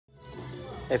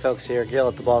Hey folks, here, Gil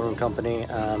at the Ballroom Company.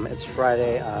 It's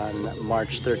Friday on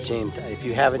March 13th. If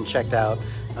you haven't checked out,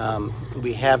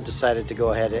 we have decided to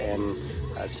go ahead and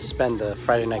suspend the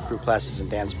Friday night group classes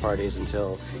and dance parties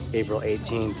until April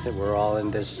 18th. We're all in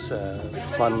this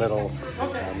fun little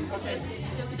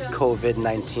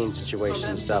COVID-19 situation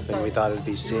and stuff, and we thought it would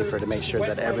be safer to make sure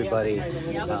that everybody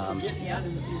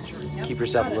keep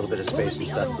yourself a little bit of space and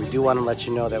stuff. We do want to let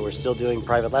you know that we're still doing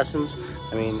private lessons.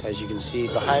 I mean, as you can see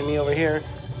behind me over here,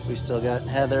 we still got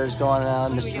Heather's going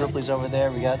on, Mr. Rupley's over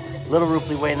there, we got little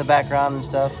Rupley way in the background and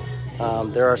stuff.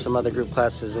 There are some other group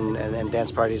classes and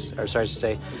dance parties, or sorry to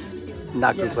say,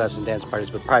 not group classes and dance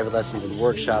parties, but private lessons and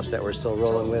workshops that we're still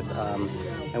rolling with.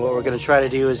 And what we're going to try to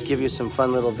do is give you some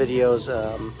fun little videos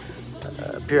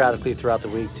periodically throughout the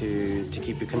week to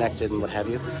keep you connected and what have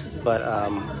you.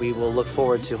 But we will look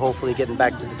forward to hopefully getting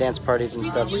back to the dance parties and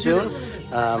stuff soon.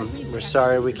 We're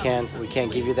sorry we can't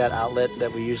give you that outlet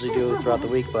that we usually do throughout the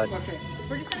week, but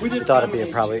we thought it'd be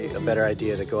probably a better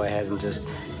idea to go ahead and just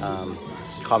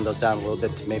calm those down a little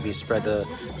bit to maybe spread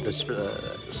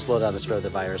slow down the spread of the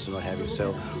virus and what have you.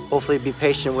 So hopefully be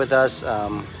patient with us.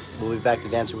 We'll be back to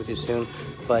dancing with you soon.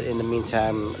 But in the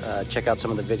meantime, check out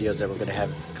some of the videos that we're going to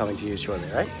have coming to you shortly,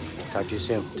 all right? Talk to you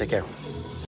soon. Take care.